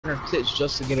her tits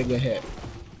just to get a good hit.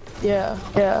 Yeah,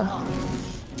 yeah.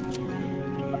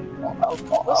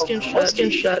 What skin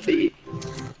should that be?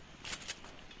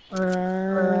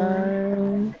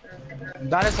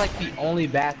 That is like the only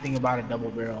bad thing about a double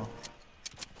barrel.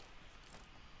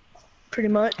 Pretty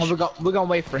much. And we're gonna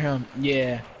wait for him.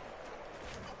 Yeah.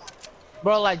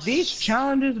 Bro, like these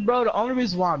challenges, bro. The only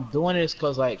reason why I'm doing it is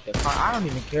cause like I don't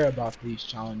even care about these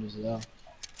challenges though.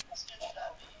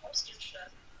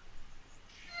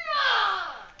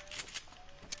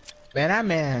 Man, that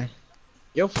man,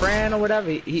 your friend or whatever,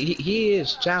 he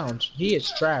is challenged. He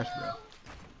is trash, bro.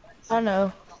 I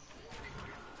know.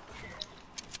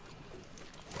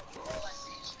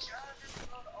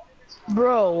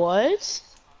 Bro, what?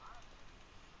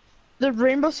 The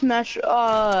Rainbow Smash,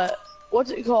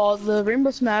 what's it called? The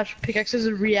Rainbow Smash pickaxes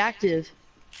are reactive.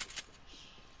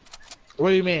 What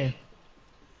do you mean?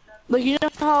 Like, you know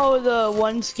how the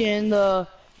one skin, the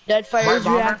Deadfire is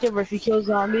reactive, or if you kill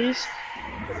zombies?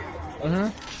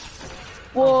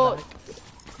 Well,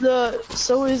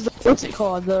 so is the, what's it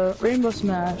called? The Rainbow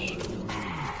Smash.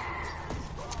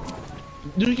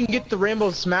 You can get the Rainbow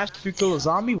Smash if you kill a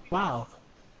zombie? Wow.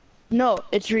 No,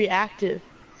 it's reactive.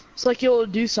 It's like it'll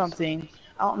do something.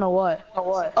 I don't know what.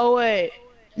 Oh wait.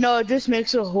 No, it just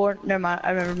makes a horn. Never mind. I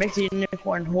remember. It makes a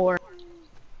unicorn horn.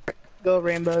 Go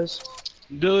rainbows.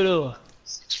 Doodoo.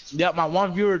 Yep, my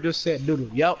one viewer just said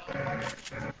doodoo. Yep.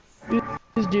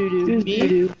 Who's doo-doo?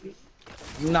 Me?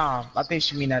 Nah, I think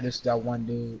she mean that one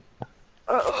dude.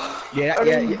 Yeah,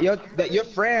 Your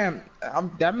friend,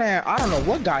 that man, I don't know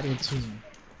what got into him.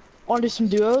 Wanna do some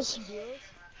duos?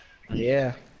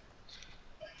 Yeah.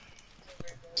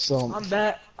 So I'm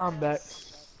back.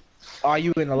 are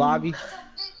you in the lobby?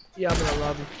 Yeah, I'm in the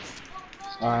lobby.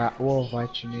 Alright, we'll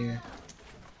invite you in.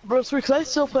 Bro, so because I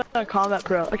still play on Combat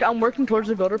Pro. Like, I'm working towards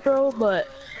the Builder Pro, but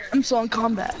I'm still on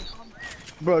Combat.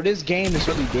 Bro, this game is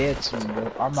really dead to me,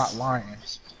 bro. I'm not lying.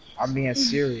 I'm being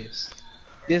serious.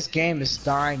 This game is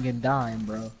dying and dying,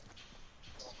 bro. Are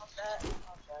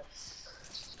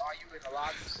you in the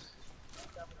lobby?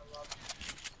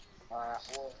 Alright,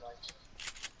 we'll invite you.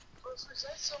 Bro, so because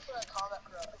I still play on Combat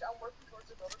Pro. Like, I'm working towards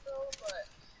the Builder Pro, but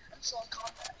I'm still on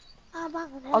Combat.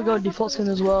 I'll go default skin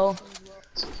as well.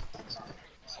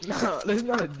 No, there's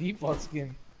not a default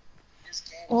skin.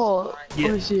 Oh,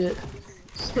 let me see it.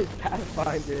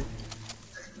 Pathfinder.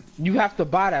 You have to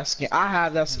buy that skin. I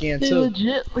have that skin They too.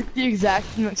 legit like the exact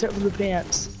thing except for the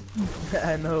pants.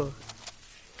 I know.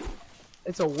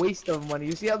 It's a waste of money.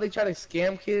 You see how they try to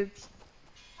scam kids?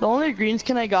 The only green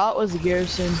skin I got was the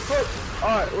Garrison.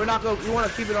 Alright, we're not gonna. You wanna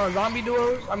keep it on zombie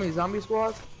duos? I mean zombie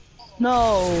squads?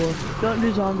 No, don't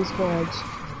do zombie squads.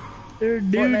 They're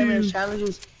Fortnite doo-doo.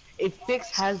 challenges. A fix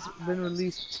has been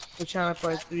released for Channel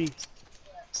Fight 3.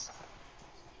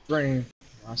 Brain.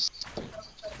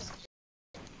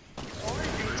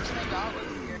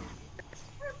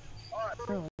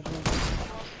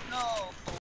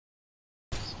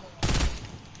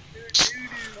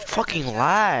 Fucking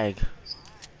lag.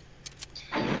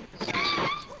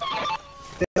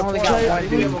 They only got one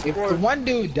dude. If the one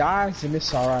dude dies, then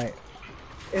it's alright.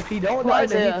 If he don't die,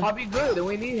 then he probably good. Then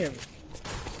we need him.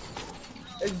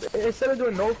 Instead of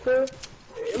doing no fill,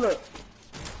 look.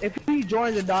 If he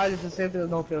joins and dies, it's the same thing as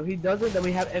no fill. If he doesn't, then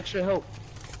we have extra help.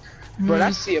 Bro,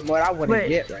 that's the what I want to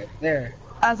get right there.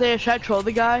 Isaiah, should I troll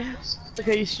the guy like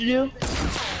I used to do?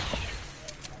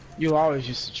 You always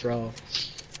used to troll.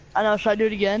 I know, should I do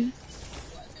it again?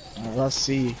 Let's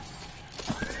see.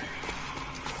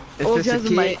 Oh,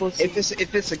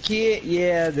 If it's a kid,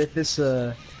 yeah. If it's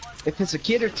a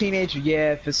kid or teenager,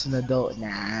 yeah. If it's an adult,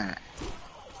 nah.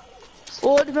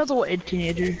 Well, it depends on what age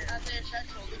teenager.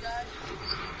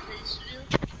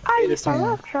 I used to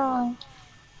love trolling.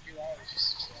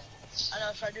 I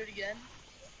know, should I do it again?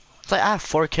 It's like I have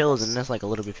 4 kills and there's like a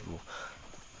little bit of people.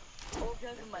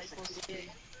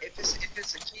 If it's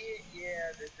a kid,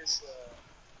 yeah. If it's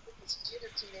a kid or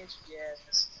teenager, yeah. If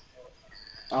it's an adult.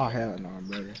 Oh hell no,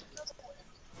 brother.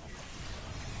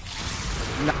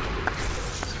 No.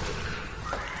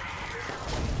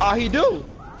 Oh, he do.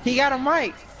 He got a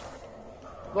mic.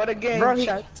 What a game, Bro, he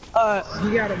chat.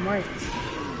 got a mic.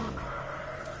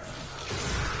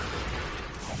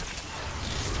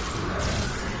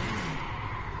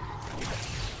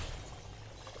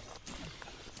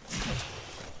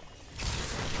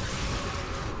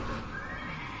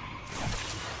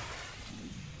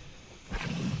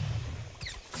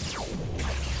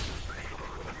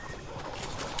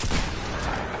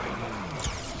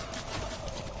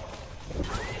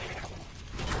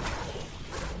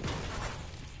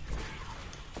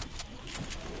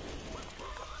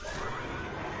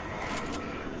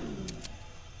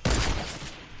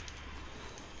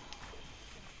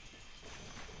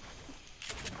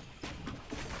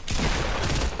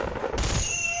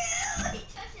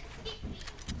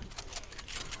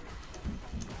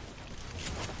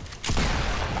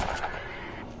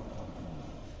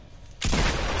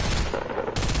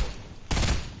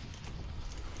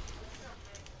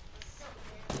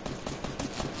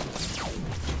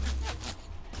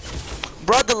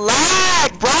 bro, the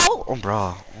lag, bro. Oh, bro.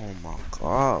 Oh my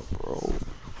god, bro.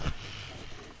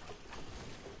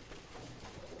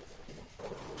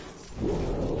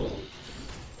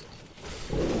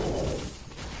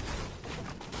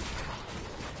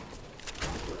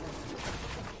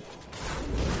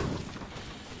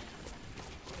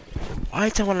 Why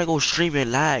time when I go stream it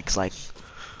lags? Like,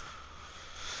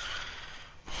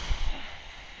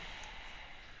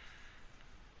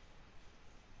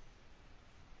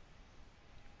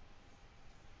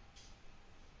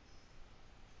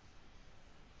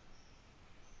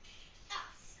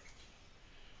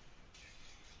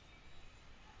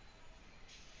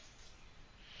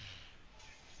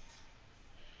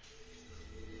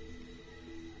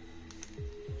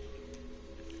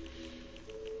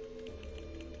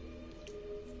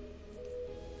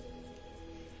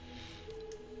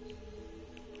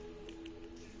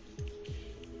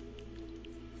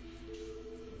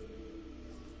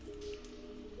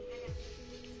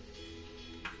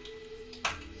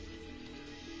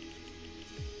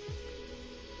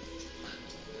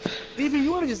 BB,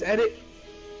 you wanna just edit?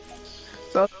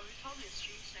 I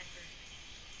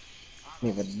don't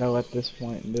even know at this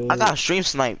point, dude. I got stream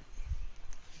snipe.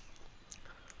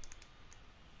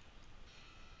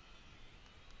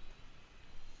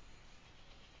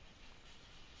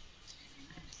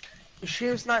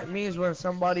 Stream snipe means when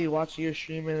somebody watching your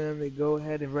stream and then they go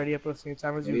ahead and ready up at the same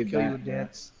time as you Maybe and kill you that, with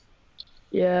dance.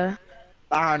 Yeah.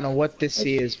 I don't know what this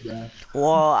is, bro.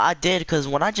 Well, I did, cause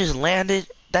when I just landed,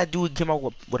 that dude came out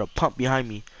with a pump behind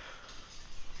me.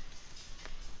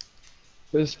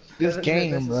 This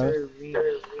game, bro.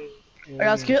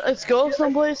 Alright, let's go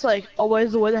someplace like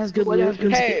always the way that has good loot.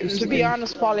 Hey, to be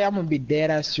honest, Polly, I'm gonna be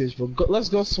dead ass serious, but let's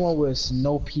go somewhere where it's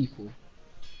no people.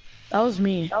 That was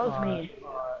me. That was me.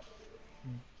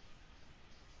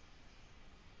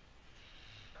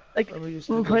 Like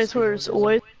a place where it's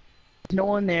always no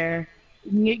one there.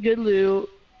 You can get good loot,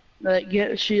 like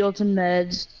get shields and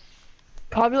meds.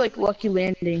 Probably like Lucky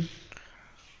Landing.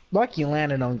 Lucky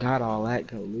Landing don't got all that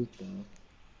good loot though.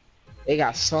 They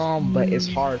got some, but it's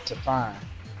hard to find.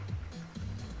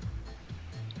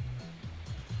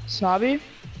 Snobby?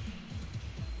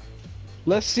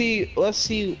 Let's see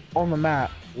on the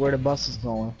map where the bus is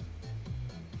going.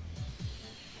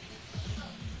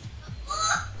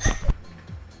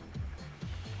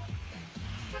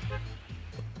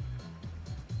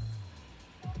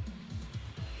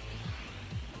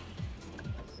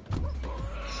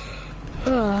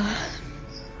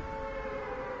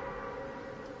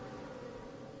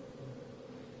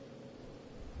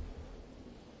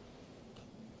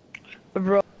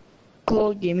 Bro, a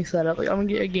little gaming setup. Like I'm gonna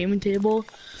get a gaming table.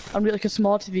 I'm gonna get like a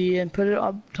small TV and put it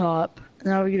up top. And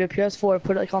then I'm gonna get a PS4,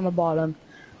 put it like on the bottom.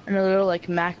 And a little like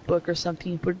MacBook or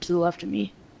something, put it to the left of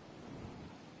me.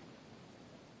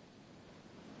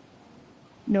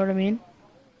 You know what I mean?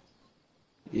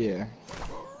 Yeah.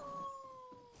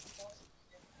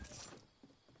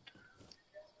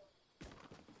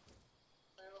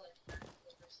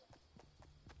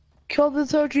 Kill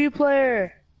this OG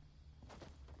player!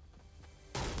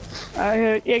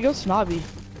 Alright, yeah, go Snobby.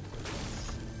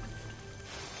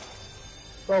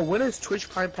 Bro, when is Twitch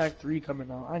Prime Pack 3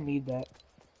 coming out? I need that.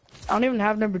 I don't even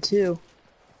have number 2.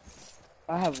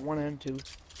 I have 1 and 2.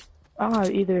 I don't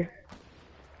have either.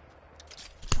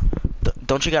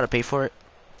 Don't you gotta pay for it?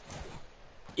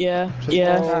 Yeah,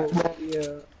 yeah.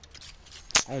 Yeah.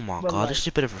 Oh my But god, like- this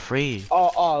shit better for free.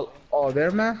 Oh, there,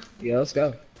 man. Yeah, let's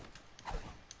go.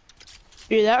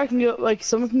 Either that or I can go, like,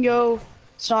 someone can go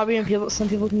Snobby and some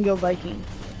people can go Viking.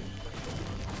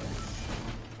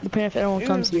 Depending if anyone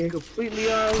comes To be here.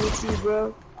 completely honest with you,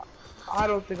 bro, I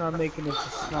don't think I'm making it to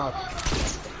Snob.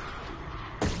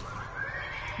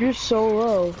 You're so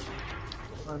low.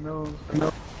 I know.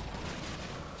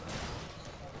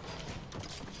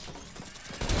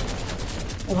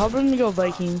 I'm probably gonna go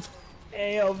Viking.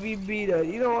 Hey, yo, VB, though,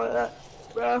 you know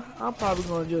what, bro? I'm probably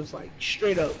gonna just, like,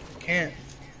 straight up camp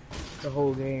the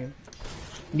whole game.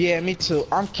 Yeah, me too.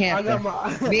 I'm I camping. got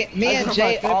my... Me I and got Jay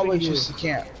my camping always gear. used to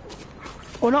camp.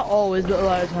 Well, not always, but a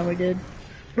lot of the time we did.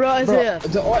 Bro, Bro, Isaiah.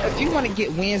 if you want to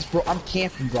get wins, bro, I'm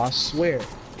camping, bro. I swear.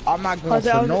 I'm not going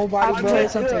Isaiah, for nobody, I'll bro. tell you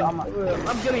something.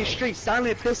 I'm getting straight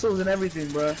silent pistols and everything,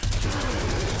 bro.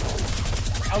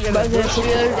 I'm But getting then, so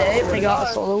the other day, when I got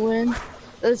a solo win,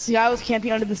 this guy was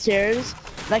camping under the stairs,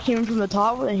 and I came in from the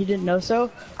top, and he didn't know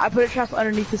so. I put a trap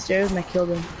underneath the stairs, and I killed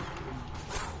him.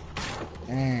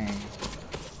 Dang.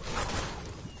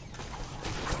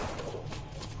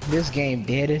 This game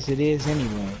dead as it is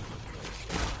anyway.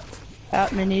 At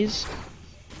minis.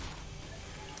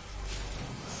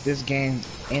 This game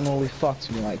anally fucked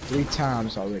me like 3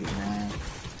 times already, man.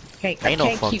 I Ain't no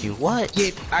can't fuck keep you. What?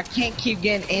 I can't keep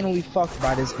getting anally fucked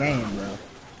by this game, bro.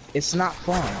 It's not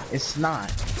fun. It's not.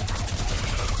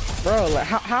 Bro, like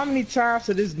how many times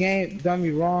has this game done me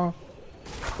wrong?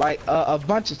 Like a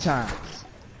bunch of times.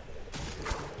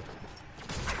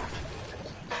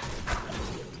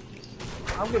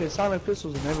 I'm getting silent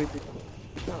pistols and everything.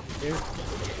 Yeah.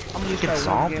 I'm gonna just Get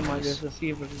try one game zombies. like this and see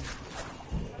if it can.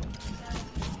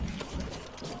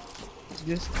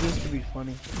 This could be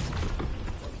funny.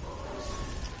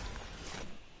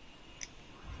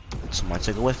 Somebody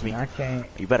take it with me. I can't.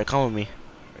 You better come with me.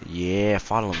 Yeah,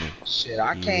 follow me. Shit,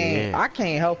 I can't. Yeah. I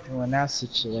can't help you in that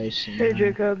situation. Hey Man.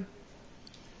 Jacob.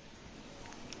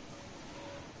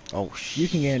 Oh You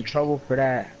can get in shit. trouble for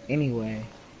that anyway.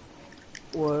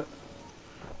 What?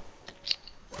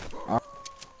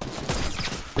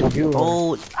 You were,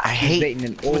 Oh, I she was hate dating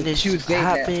an when old. this She was dating.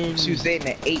 happens. She was dating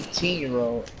an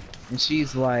 18-year-old, and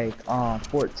she's like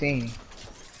 14.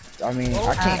 I mean,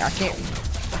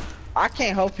 I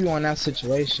can't help you on that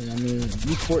situation. I mean,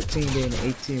 you 14 dating an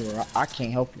 18-year-old. I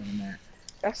can't help you on that.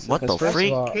 That's What the First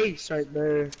freak? of all, case right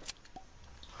there.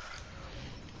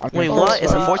 I Wait, mean, what? first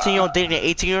Is of a all, 14-year-old dating an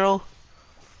 18-year-old?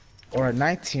 or a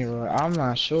 19-year-old? I'm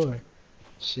not sure.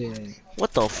 Shit,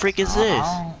 What the freak is this?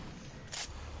 I don't.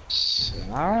 Shit,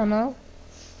 I don't know.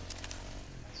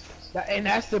 And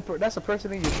that's that's a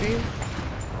person in your team.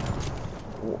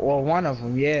 Well, one of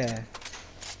them, yeah.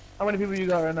 How many people you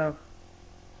got right now?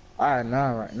 I don't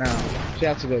know right now. She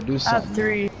has to go do I something. have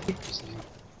 3.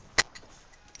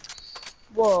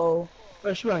 Whoa.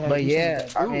 Well, she might have But to do yeah,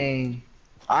 something I with that dude. mean,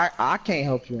 I can't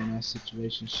help you in that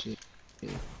situation. Shit.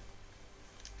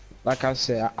 Like I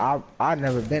said, I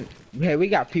never been. Hey, we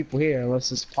got people here.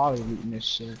 Unless it's Polly looting this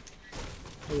shit.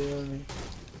 Yeah, I mean,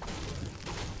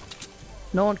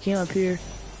 No one came up here.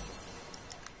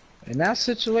 In that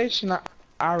situation,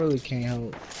 I really can't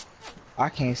help. I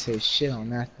can't say shit on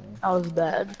that though. That was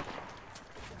bad.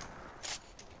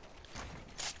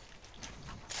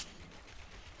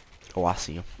 Oh, I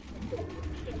see him.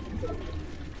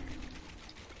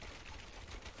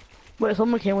 Wait,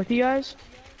 someone came with you guys?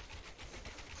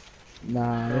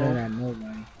 Nah, they don't got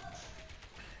nobody.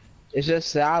 It's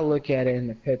just that I look at it in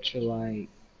the picture like,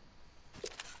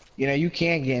 you know, you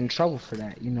can't get in trouble for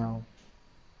that, you know.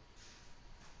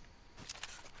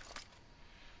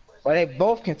 Well, they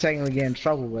both can technically get in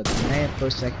trouble, but the main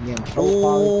person that can get in trouble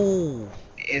probably Oh,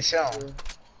 is him.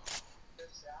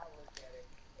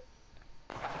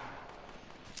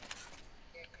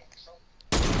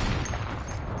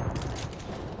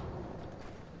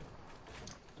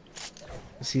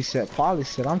 He said, Polly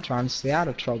said, I'm trying to stay out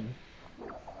of trouble.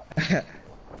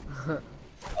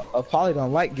 Polly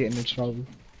don't like getting in trouble.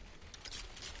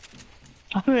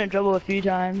 I've been in trouble a few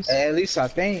times. At least I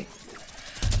think.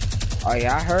 Oh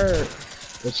yeah, I heard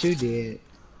what you did.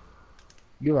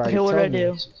 You already Okay, what told did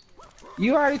I me. do?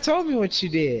 You already told me what you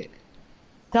did.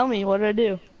 Tell me, what did I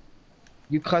do?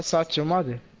 You cussed out your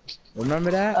mother. Remember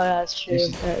Oh, that? that's true.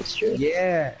 That's true.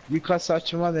 Yeah, you cussed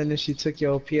out your mother and then she took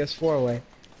your PS4 away.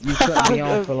 You couldn't be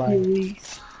on for like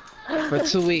for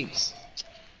 2 weeks.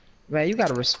 Man, you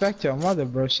gotta respect your mother,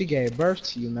 bro. She gave birth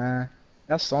to you, man.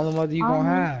 That's the only mother you gonna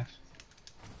have.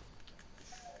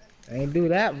 Ain't do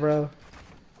that, bro.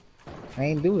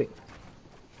 Ain't do it.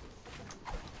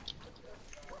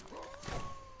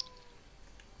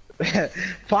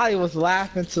 Polly was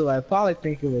laughing too. Like Polly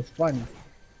think it was funny.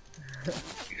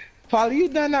 Polly, you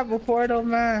done that before though,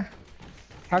 man?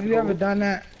 Have you ever done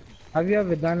that? Have you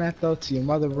ever done that though to your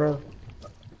mother, bro?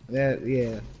 Yeah,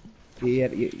 you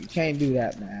can't do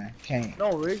that, man. Can't.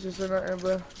 No racist or nothing,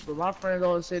 bro. But my friends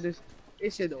always say this. They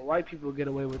said the white people get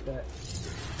away with that.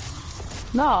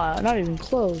 Nah, not even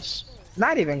close.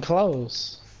 Not even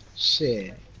close.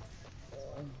 Shit.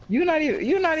 You're not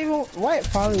even white,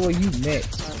 Polly. Well, you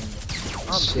mixed.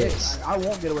 I'm Shit. sick. I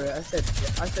won't get away. I said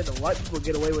the white people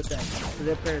get away with that because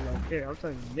their parents don't care. I'm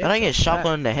telling you. and I get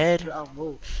shotgun in the head.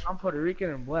 I'm Puerto Rican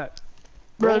and black.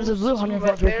 Bro, there's a blue hunting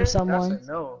right rifle there, for someone. That's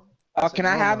a no. Oh, That's can a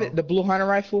I have no-no. it? The blue hunter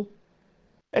rifle?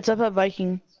 It's up at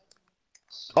Viking.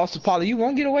 Also, Polly, you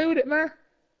won't get away with it, man.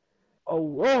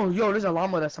 Oh, yo, there's a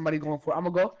llama that somebody going for. I'm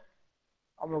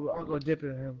gonna go dip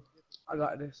in him. I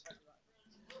got this.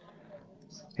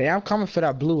 Hey, I'm coming for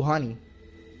that blue honey.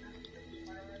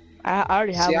 I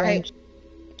already have See, I one. hate.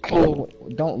 Oh,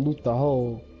 don't loot the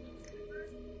hole.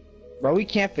 Bro, we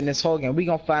camping this whole game. We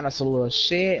gonna find us a little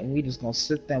shed and we just gonna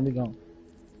sit there and we gonna.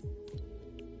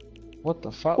 What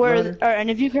the fuck, Where brother? are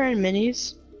any of you carrying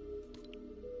minis?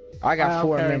 I got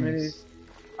 4 carry minis.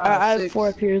 I have 6. 4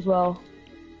 up here as well.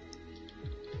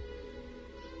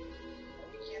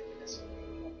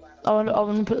 I'm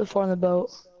gonna put the 4 on the boat.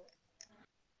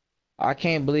 I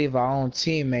can't believe our own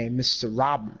teammate, Mr.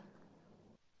 Robert,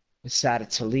 decided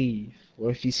to leave. Or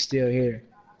if he's still here.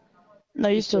 No,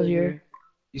 you're still here.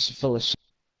 He should feel ashamed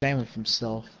of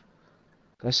himself.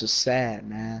 That's just sad,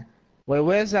 man. Wait,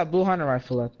 where's that blue hunter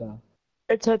rifle at though?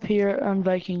 It's up here on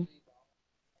Viking.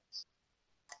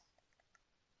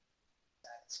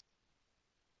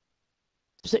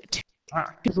 There's like two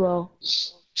as well.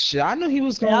 Shit, I knew he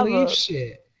was gonna leave.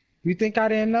 Shit. You think I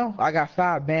didn't know? I got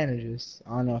 5 bandages.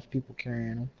 I don't know if people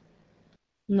carrying them.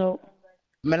 No.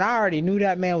 Man, I already knew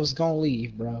that man was gonna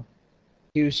leave, bro.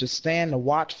 He was just staying to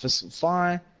watch for some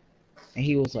fun, and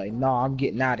he was like, "No, I'm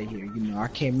getting out of here. You know, I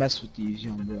can't mess with these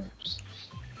young boys."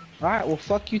 All right, well,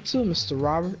 fuck you too, Mr.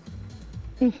 Robert.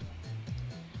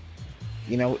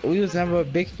 You know, we was never a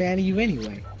big fan of you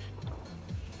anyway.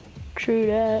 True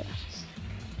that.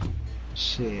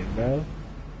 Shit, bro.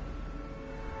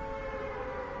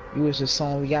 You was just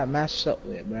someone we got matched up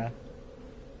with, bro.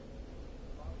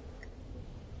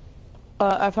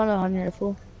 I found a hunting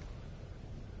rifle.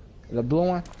 The blue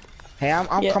one? Hey, I'm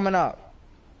coming up.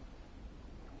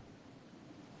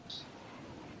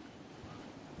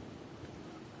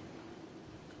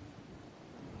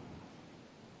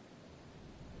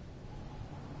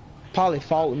 Polly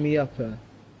followed me up here.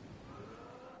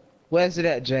 Where's it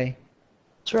at, Jay?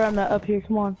 It's where I'm at, up here,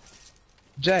 come on.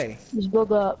 Jay. Just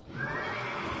build up.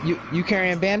 You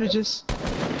carrying bandages?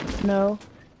 No.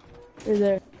 You're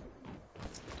there.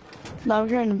 No, I'm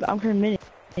carrying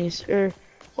minis.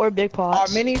 Or big pots.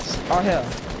 Oh, minis? Oh, hell.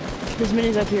 There's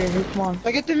minis up here, come on.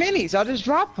 Look at the minis, I just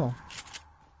dropped them.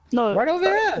 No. Right over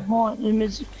there. Come on,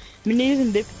 minis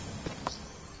and big.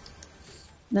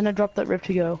 Then I dropped that rip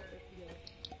to go.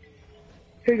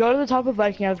 Here, go to the top of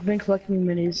Viking, I've been collecting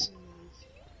minis.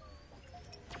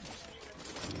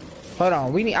 Hold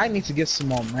on, I need to get some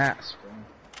more maps, bro.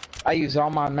 I use all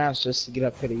my maps just to get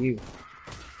up here to you.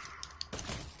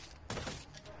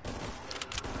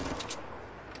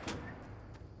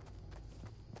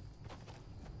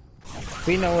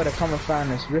 We know where to come and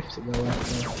find this rift to go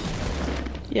after.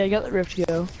 Yeah, I got the rift to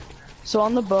go. So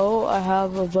on the bow, I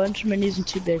have a bunch of minis and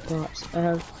 2 big pots. I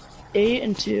have 8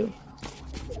 and 2.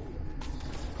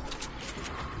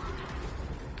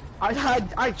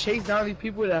 I chased down these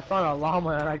people that found a llama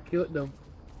and I killed them.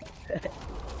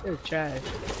 They're trash.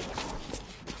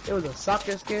 It was a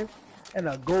soccer skin and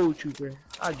a gold trooper.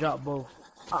 I dropped both.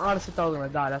 I honestly thought I was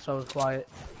gonna die, that's why I was quiet.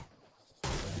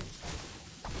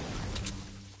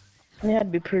 They had to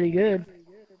be pretty good.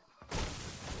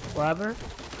 Whatever?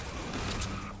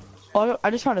 Oh,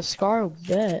 I just found a scar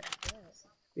bet.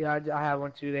 Yeah, I had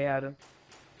one too, they had them.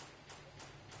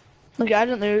 Look, I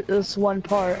didn't know this one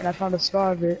part and I found a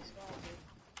scar of it.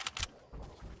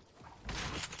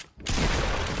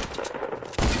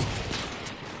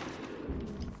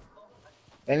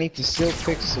 I need to still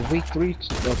fix the week 3,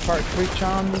 the part 3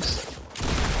 charms.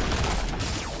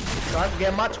 So I can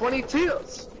get my 20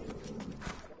 tiers.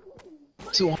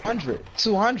 200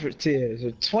 tiers,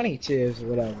 or 20 tiers, or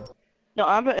whatever. No,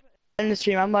 I'm in the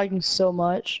stream, I'm lagging so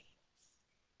much.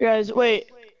 You guys, wait.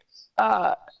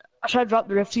 Should I drop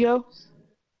the rift to go?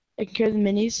 I can carry the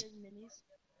minis.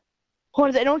 Hold on,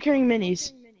 is anyone carrying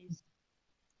minis?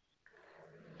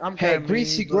 Hey,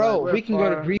 Greasy Grove. We can go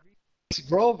to Greasy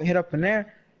Grove and hit up in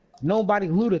there. Nobody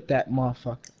looted that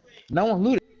motherfucker. No one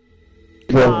looted.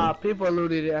 People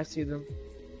looted it. I see them.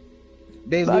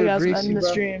 They looted Greasy in the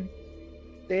Grove. stream.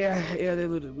 Yeah, they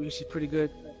looted Greasy pretty good.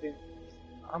 I think.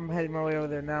 I'm heading my way over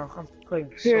there now. I'm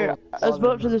playing. Here, let's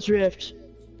go up to this rift.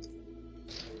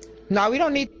 No, we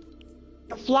don't need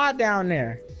to fly down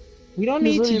there. We don't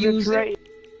need to use it.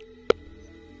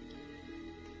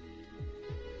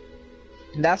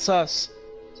 That's us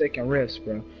taking risks,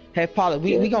 bro. Hey, Polly,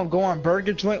 we gonna go on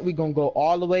Burger Joint. We gonna go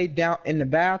all the way down in the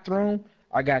bathroom.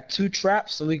 I got 2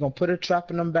 traps, so we gonna put a trap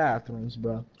in them bathrooms,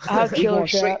 bro. I have killer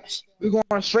traps. We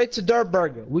going straight to Dirt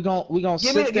Burger. We gonna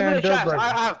sit there in Dirt Burger.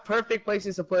 I have perfect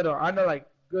places to put on. I know like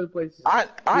good places. I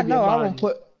know. I'm gonna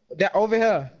put that over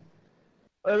here.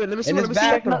 Wait, let me see. Let me see.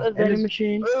 The vending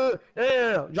machine.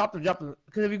 No. Drop them.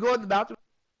 Because if you go in the bathroom,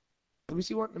 let me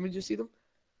see one. Let me just see them.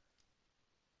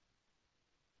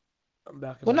 I'm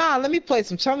back. Well, nah. Let me place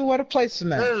them. Tell me where to place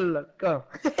them at. No, go.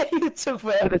 You took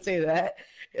forever to say that.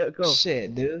 Yeah, go.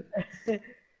 Shit, dude.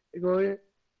 Go here.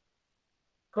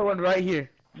 Put one right here.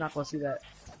 Not gonna see that.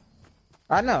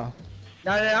 I know.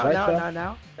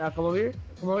 Now, come over here.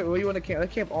 Come over. Where you want to camp?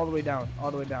 Let's camp all the way down.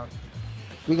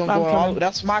 We gonna go all.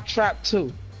 That's my trap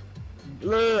too.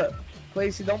 Look,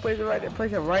 place it. Don't place it right there.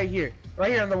 Place it right here.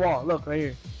 Right here on the wall. Look, right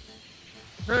here.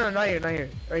 No, not here. Right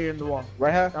here in the wall.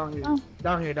 Right here. Down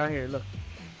here. Down here. Look.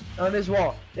 On this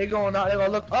wall. They're going out. They're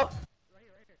gonna look up.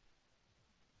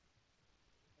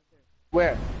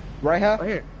 Where? Right here? Right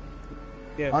here.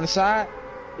 Yeah. On the side?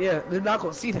 Yeah, they're not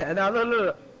gonna see that. Now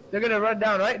look. They're gonna run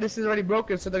down, right? This is already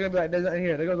broken, so they're gonna be like, there's nothing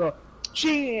here. They're gonna go,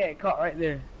 ching, caught right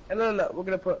there. And look, we're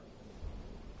gonna put.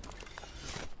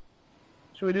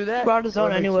 Should we do that? Brought his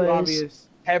own anyways.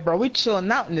 Hey, bro, we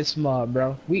chilling out in this mud,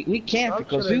 bro. We can't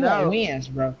because we want wins,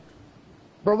 bro.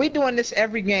 Bro, we doing this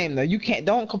every game though. You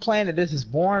don't complain that this is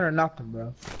boring or nothing,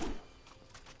 bro.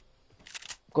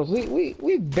 Cause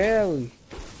we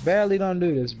barely don't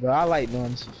do this, bro. I like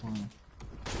doing this for fun.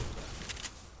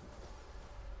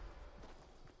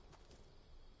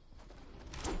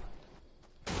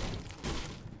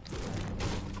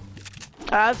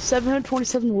 I have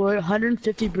 727 wood,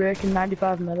 150 brick, and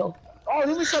 95 metal. Oh,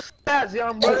 give me some mats,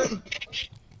 young brother.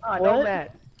 No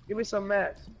mats. Give me some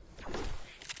mats.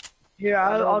 Here,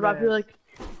 I'll drop you like.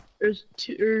 There's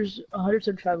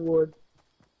 175 wood.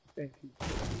 Thank you.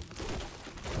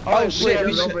 Oh shit,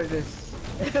 we should.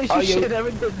 You should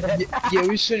have did that. Yeah,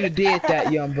 we shouldn't have did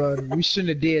that, young brother. We shouldn't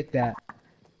have did that.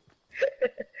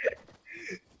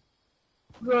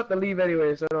 We're gonna have to leave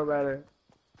anyway, so it don't matter.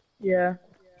 Yeah.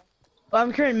 Well,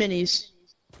 I'm carrying minis.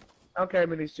 I'm carrying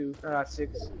minis too. I got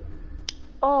 6.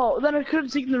 Oh, then I could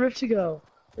have taken the rift to go.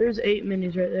 There's 8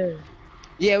 minis right there.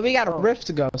 Yeah, we got a rift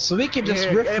to go, so we can just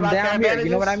rift from down here. You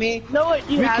know what I mean? No, wait,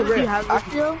 you have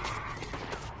rift, yo?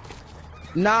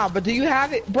 Nah, but do you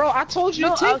have it, bro? I told you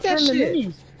to take that shit.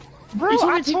 Minis. Bro,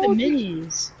 I told the you.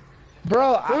 minis.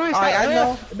 Bro, I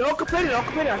know. No complaining, I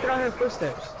think I heard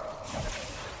footsteps.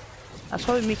 That's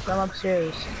probably me from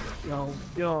upstairs.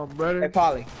 Yo, brother. Hey,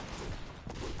 Polly.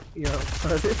 Yo,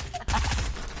 brother.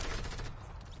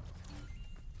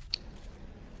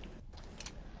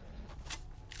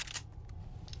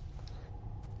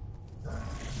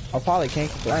 Oh, Polly can't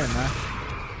complain, man.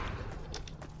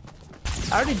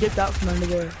 I already dipped out from under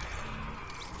there.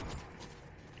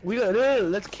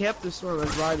 Let's camp the storm.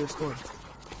 Let's ride the storm.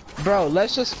 Bro,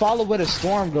 let's just follow where the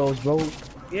storm goes, bro.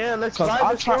 Yeah, let's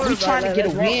ride the storm. We trying to get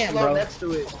a win, bro. Next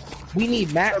to it. We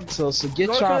need mats, so get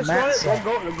y'all mats.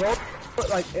 Go,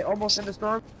 like almost in the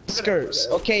storm. Skirts.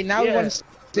 Okay, now we want to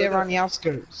stay around the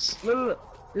outskirts. Look.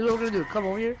 This is what we're gonna do. Come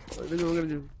over here. This is what we're gonna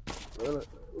do.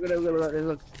 We're gonna go like this.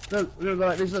 Look. We're gonna go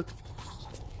like this. Look.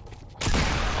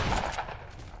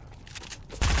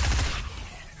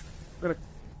 We're gonna.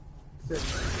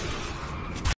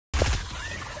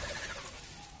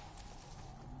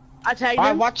 I tagged him.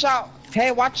 Alright, watch out.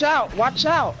 Hey, watch out. Watch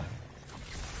out.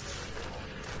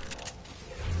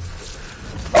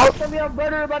 Oh, some young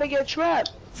brother about to get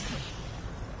trapped.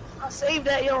 I saved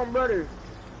that young brother.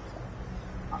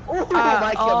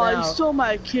 I stole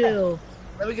my kill.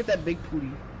 Let me get that big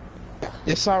booty.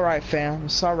 It's alright, fam.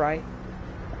 It's alright.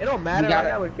 It don't matter.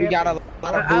 We got a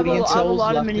lot of booty and souls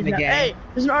left in the game. Hey,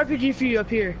 there's an RPG for you up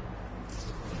here.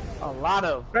 A lot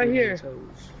of right here.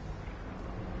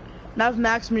 And I have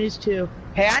max minis too.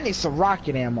 Hey, I need some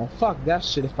rocket ammo. Fuck that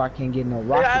shit if I can't get no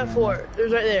rocket ammo. I have 4.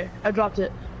 There's right there. I dropped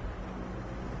it.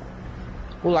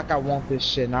 Well, like I want this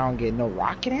shit and I don't get no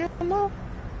rocket ammo?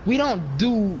 We don't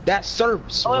do that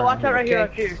service. Oh, watch out right here,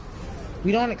 up here.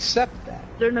 We don't accept that.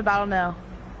 They're in the battle now.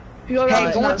 Hey,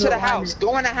 go into the house.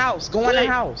 Go in the house. Go in the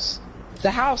house. The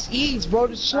house east, bro.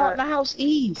 Just chill out in the house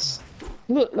east.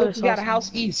 Look, we got a house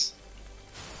east.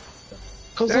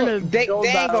 Cause look, they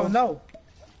ain't gonna know.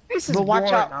 This is but watch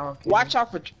boring, out. Watch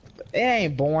out for. It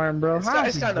ain't boring, bro. It's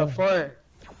kind of fun.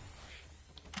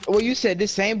 Well, you said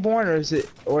this ain't boring, or is it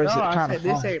kind of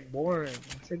fun? This ain't boring.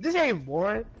 I said this ain't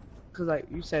boring, cause like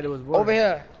you said it was boring. Over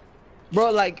here,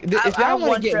 bro. Like if y'all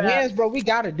want to get wins, bro, we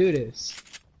gotta do this.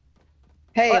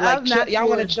 Hey, like y'all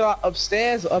want to chill out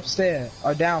upstairs or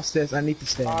downstairs underneath the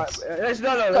stairs? Let's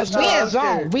go. Cause we in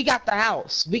zone. We got the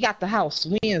house. We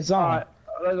in zone. Alright,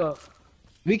 let's go.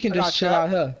 We can just chill out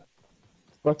here.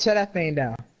 Bro, tear that thing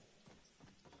down.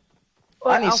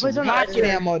 Well, I need some rocket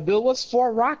ammo, dude. What's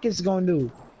 4 rockets gonna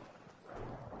do?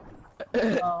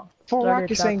 4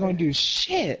 rockets ain't gonna do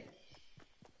shit.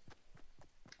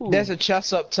 Ooh. There's a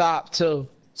chest up top too.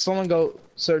 Someone go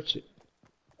search it.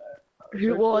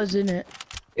 What was in it?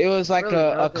 It was like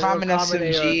a common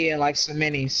SMG and like some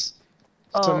minis.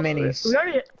 Some minis. We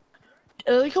already.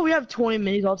 I think we have 20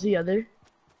 minis altogether.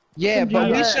 Yeah, but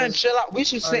we shouldn't chill out. We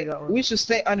should stay. We should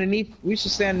stay underneath. We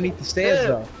should stay underneath the stairs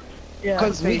though. Yeah.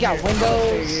 Cause we got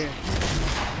windows.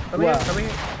 Come here.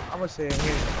 I'm gonna stay in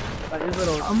here. Like this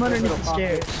little. I'm underneath the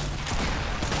stairs.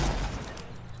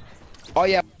 Oh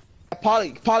yeah,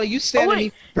 Polly, you stay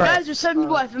underneath. Guys, there's 7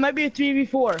 people left. It might be a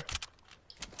 3v4.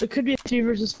 It could be a 3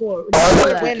 versus 4.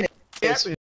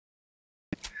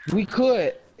 We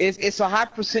could. It's a high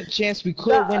 % chance we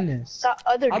could win this. That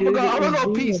other dude. I'm gonna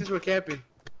go pee since we're camping.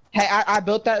 Hey, I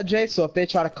built that, Jay, so if they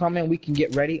try to come in, we can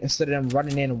get ready instead of them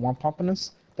running in and one pumping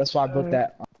us. That's why I built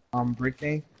that brick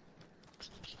thing.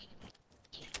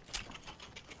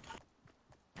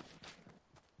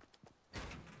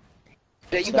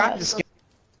 Jay, you got this.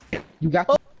 You got.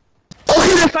 Oh,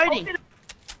 okay, they're fighting.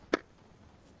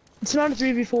 It's not a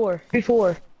 3v4.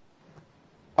 3v4.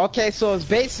 Okay, so it's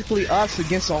basically us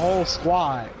against a whole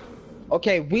squad.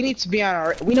 Okay, we need to be on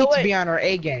our be on our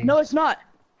A game. No, it's not.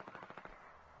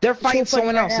 They're fighting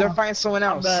someone else. They're fighting someone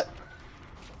else.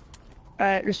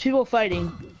 Alright, there's people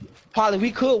fighting. Polly, we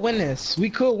could win this.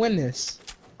 We could win this.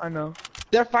 I know.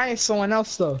 They're fighting someone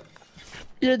else though.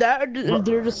 Either that or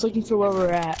they're just looking for where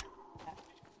we're at.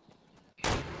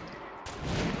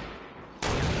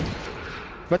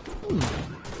 But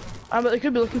But they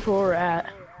could be looking for where we're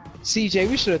at. CJ,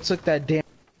 we should have took that damn.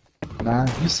 Nah,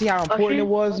 you see how important it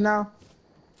was now?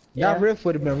 Yeah. That riff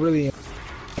would have been really.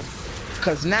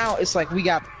 Cause now it's like we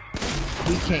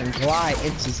can't glide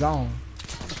into zone.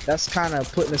 That's kind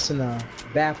of putting us in a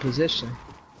bad position.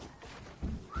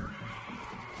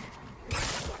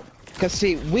 Cause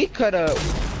see, we could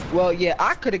have. Well, yeah,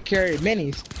 I could have carried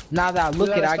minis. Now that I look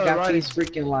at it, I got these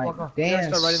freaking like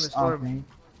damn.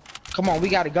 Come on, we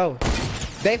gotta go.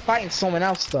 They fighting someone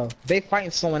else though. They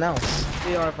fighting someone else.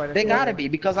 They are fighting. They gotta be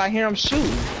because I hear them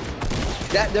shooting.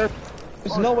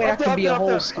 There's no way that can be a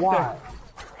whole squad.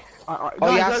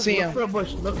 Oh yeah, I see him. Look for a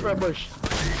bush. Look for a bush.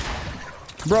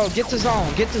 Bro, get to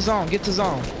zone. Get to zone. Get to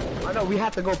zone. I know we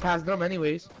have to go past them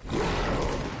anyways.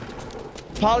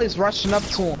 Polly's rushing up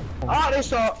to him. Oh, they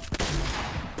saw.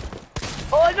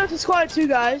 Oh, I know it's a squad of 2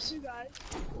 guys.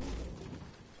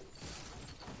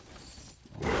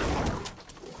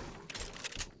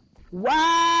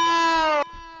 Wow!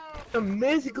 A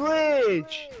miss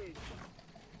glitch.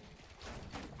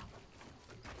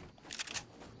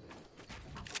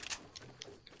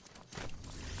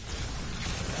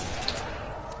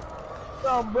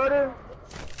 Come on, brother.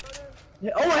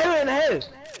 Yeah, oh, I hit her in the head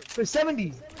for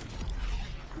 70.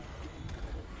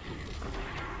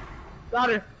 Got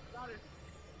her.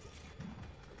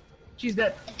 She's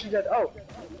dead. She's dead. Oh.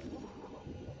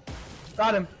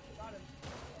 Got him.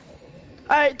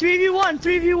 Alright, 3v1,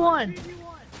 3v1.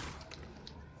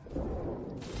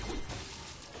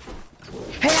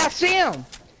 Hey, I see him.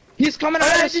 He's coming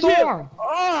out of the storm.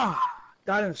 Oh,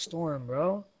 got in a storm,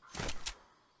 bro.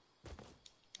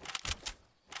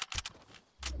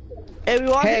 Hey, we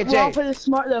want Hey, to play this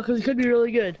smart though, because it could be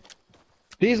really good.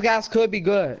 These guys could be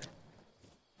good.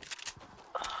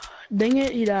 Dang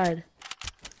it, he died.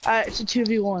 Alright, it's a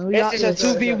 2v1. We got It's a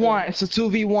 2v1. It's a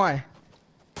 2v1.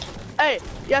 Hey,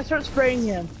 yeah, start spraying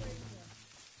him.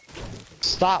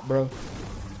 Stop, bro.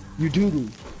 You doo-doo.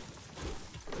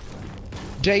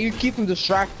 Jay, you keep him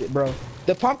distracted, bro.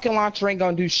 The pumpkin launcher ain't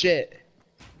gonna do shit.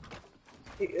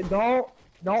 Don't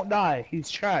die.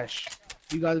 He's trash.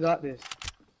 You guys got this.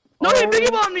 No, he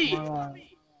big on me!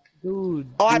 Dude.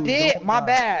 Oh, I did? My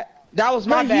bad. That was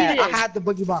my bad. I had the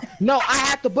boogie bomb. No, I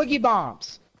had the boogie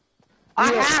bombs.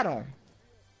 I had them.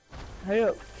 Hey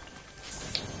up.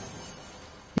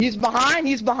 He's behind.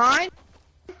 He's behind.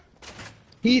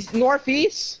 He's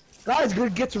northeast. Guys,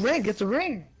 good. Get to ring. Get to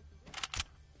ring.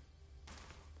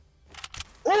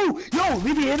 Oh, yo,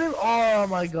 leave me hit him. Oh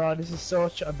my god, this is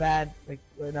such a bad like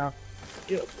right now.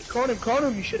 Yo, cone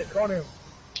him. You should have cone him.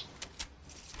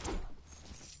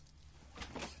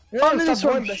 Yeah,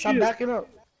 stop backing up.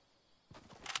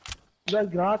 You guys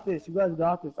got this. You guys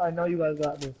got this. I know you guys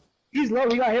got this. He's low.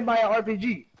 He got hit by an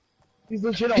RPG. He's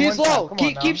legit on He's one low.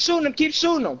 tap. Keep shooting him. Keep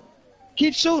shooting him.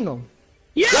 Keep shooting him.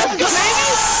 Yes, Let's go,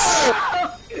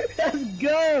 baby! Let's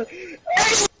go!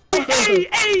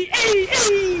 Hey!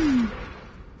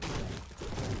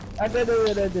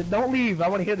 Don't leave. I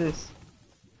want to hear this.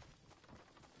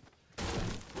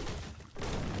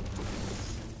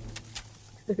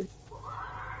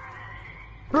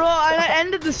 Bro, I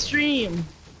ended the stream.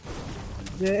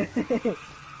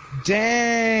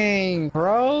 Dang,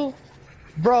 bro.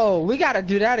 Bro, we gotta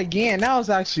do that again. That was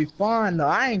actually fun, though.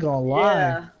 I ain't gonna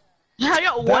lie. Yeah. I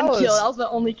got one kill. That was my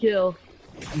only kill.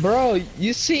 Bro,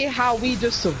 you see how we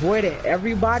just avoided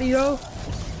everybody, though?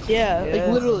 Yeah, like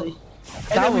literally.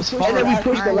 That was fun. And then we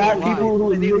pushed the last people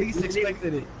who least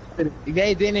expected it.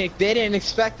 They didn't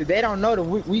expect it. They don't know that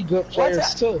we good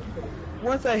players too.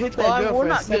 Once I hit that girl for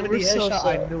a 70 headshot,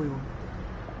 I knew him.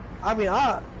 I mean,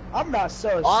 I'm not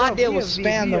so. All I did was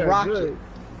spam the rocket.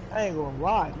 I ain't gonna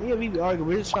lie. Me and me be arguing.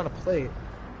 We're just trying to play it.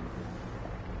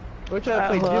 We're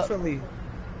trying to play differently.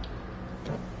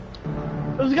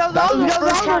 That was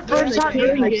my first time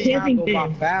doing a camping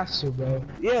thing. Faster, bro.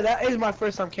 Yeah, that is my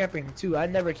first time camping too. I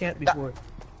never camped before.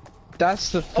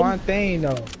 That's the fun thing,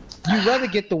 though. You rather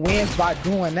get the wins by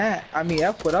doing that. I mean,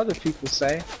 that's what other people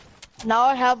say. Now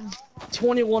I have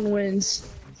 21 wins.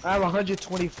 I have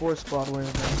 124 squad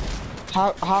wins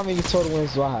How many total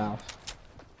wins do I have?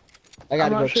 I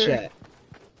gotta I'm go not sure. check.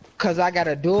 Cause I got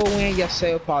a dual win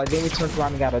yesterday with Polly. Then we turned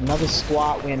around and got another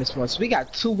squad win this morning. So we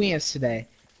got 2 wins today.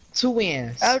 2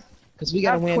 wins. Cause we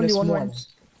got to win this morning. Wins.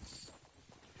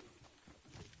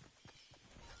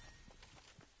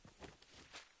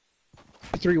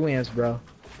 3 wins, bro.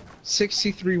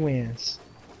 63 wins.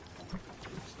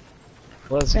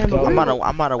 Let's go. I'm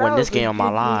about to win this game on my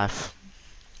life.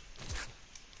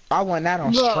 I won that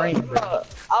on stream, bro.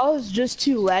 I was just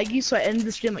too laggy, so I ended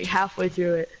this game like halfway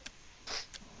through it.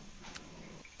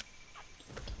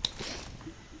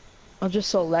 I was just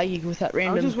so laggy with that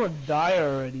random. I just want Dire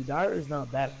already. Dire is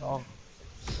not bad at all.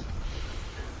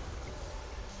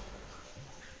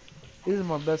 This is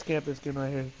my best campus skin right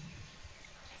here.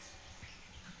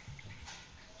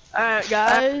 Alright,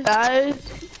 guys,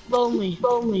 lonely.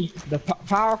 The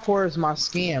power core is my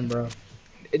skin, bro.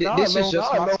 This is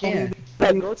just my skin.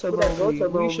 Go to lonely.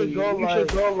 We should go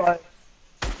like.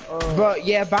 But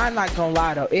yeah, but I'm not gonna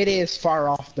lie though, it is far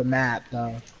off the map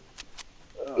though.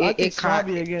 It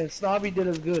Snobby again. Snobby did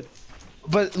us good.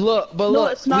 But look,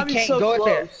 we can't so go close.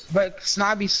 there. But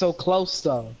Snobby's so close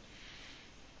though.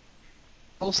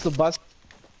 Close to bus.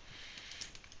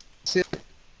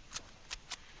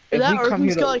 Is that or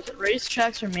we go like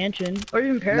racetracks or mansion or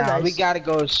even paradise? Nah, we gotta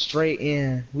go straight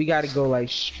in. We gotta go like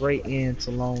straight into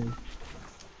Lone.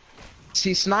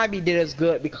 See, Snobby did us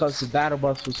good because the battle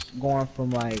bus was going from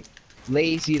like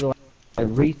lazy to like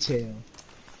retail,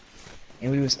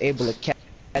 and we was able to catch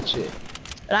it.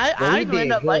 And I didn't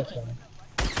end up liking it.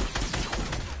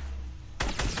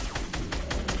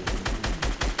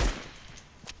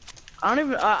 I don't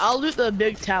even. I'll loot the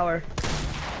big tower.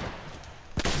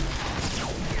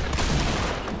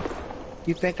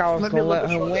 You think I was gonna let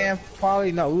him win?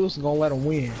 Probably no. We was gonna let him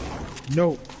win.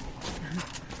 Nope.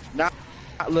 Not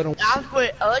let him.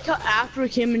 Wait, I like how after we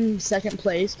came in second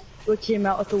place, we came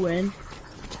out with the win.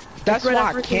 That's why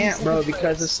I can't, bro,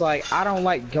 because it's like I don't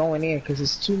like going in because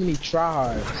it's too many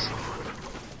tryhards.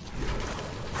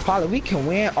 Probably we can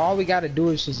win. All we gotta do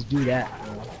is just do that,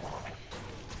 bro.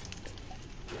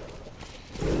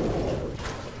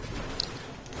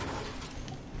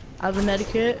 I have a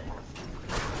medikit.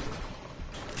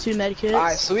 2 medikits.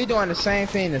 Alright, so we doing the same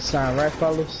thing this time, right,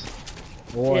 fellas?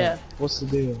 Or yeah. What's the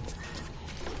deal?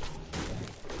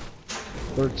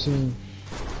 13.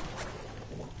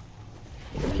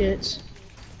 Kits.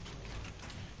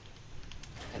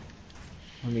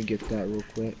 Let me get that real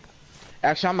quick.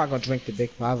 Actually, I'm not gonna drink the big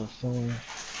one. I have a feeling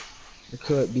there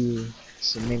could be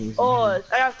some minis. Oh, I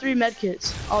got 3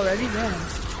 medkits already. Damn.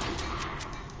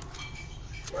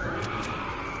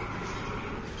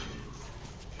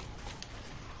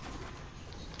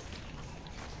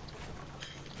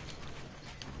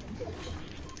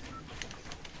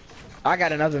 I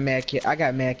got another med kit. I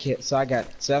got med kit, so I got.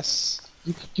 So that's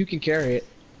you can carry it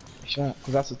if you want,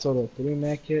 because that's a total of 3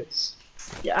 med kits.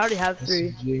 Yeah, I already have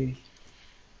 3. SG.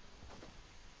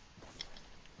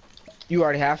 You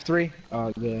already have 3?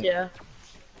 Oh, good. Yeah.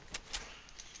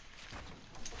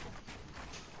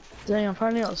 Dang, I'm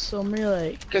finding out so many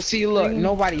like. Cause see, look,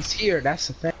 nobody's here. That's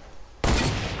the thing.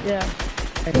 Yeah.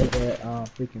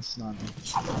 Freaking Snobby.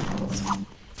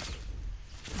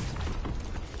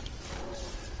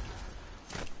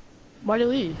 Why'd you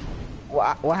leave?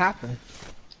 What happened?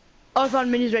 Oh, I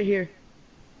found minis right here.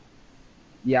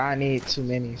 Yeah, I need 2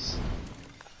 minis.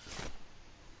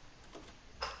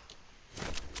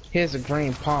 Here's a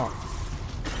green pump.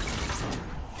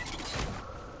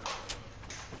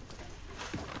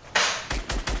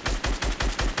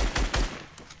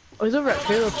 Oh, he's over at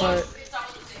trailer park.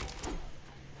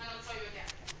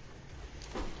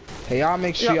 Hey, y'all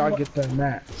make sure y'all get the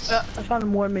mats. I found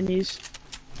more minis.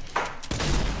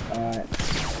 Alright.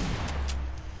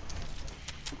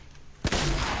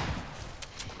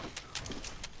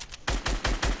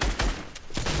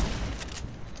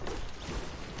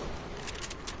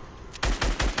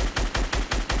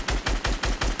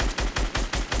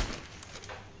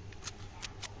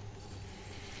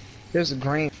 There's a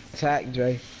green attack,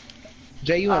 Jay.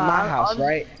 Jay, you in my house,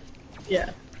 right? Yeah.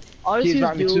 Can you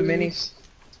drop me 2 minis?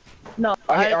 No.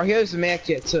 Oh, here's the med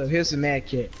kit too. Here's the med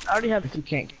kit. I already have. If you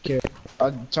can't carry,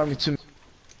 drop me 2.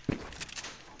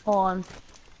 Hold on.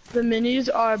 The minis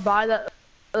are by that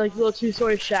like little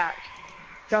 2-story shack.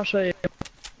 I'll show you.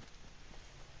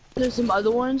 There's some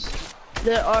other ones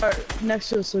that are next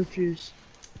to the slurp juice.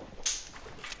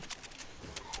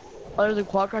 Oh, there's a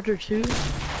quadcopter too.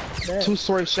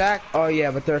 2-story shack? Oh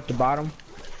yeah, but they're at the bottom.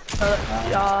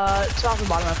 It's off the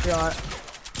bottom after that.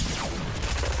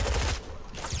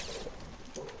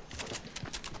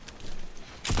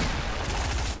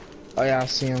 Oh yeah, I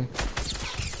see him.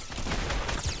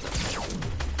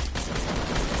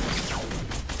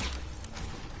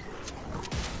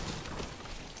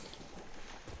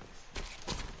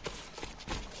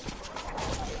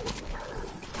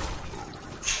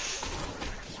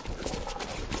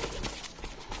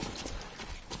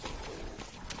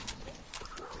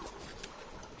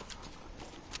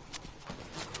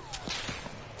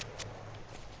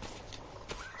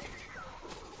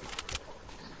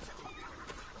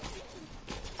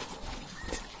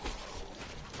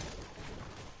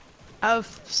 I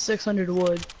have 600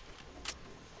 wood.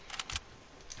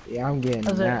 Yeah, I'm getting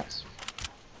How's that?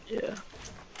 that.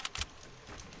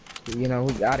 Yeah. You know,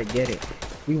 we gotta get it.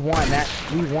 We won that.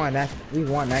 We won that. We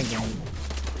won that game.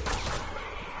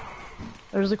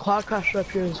 There's a quad crasher up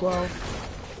here as well.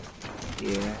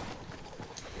 Yeah.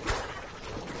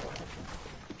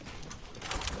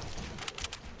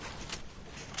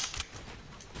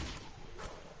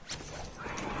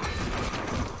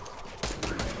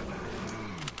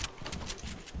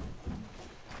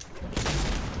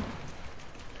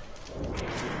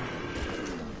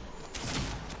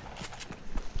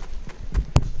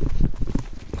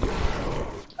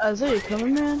 Isaiah, you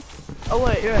coming, man? Oh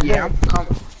wait, you're ahead. Yeah, I'm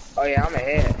coming. Oh yeah, I'm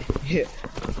ahead. Yeah.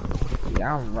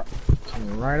 Yeah, I'm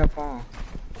coming right up on.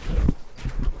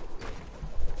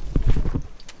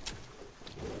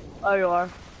 Oh, you are.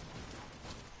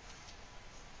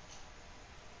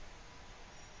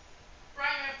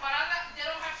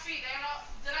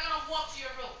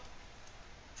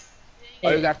 Oh,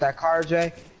 you got that car,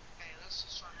 Jay?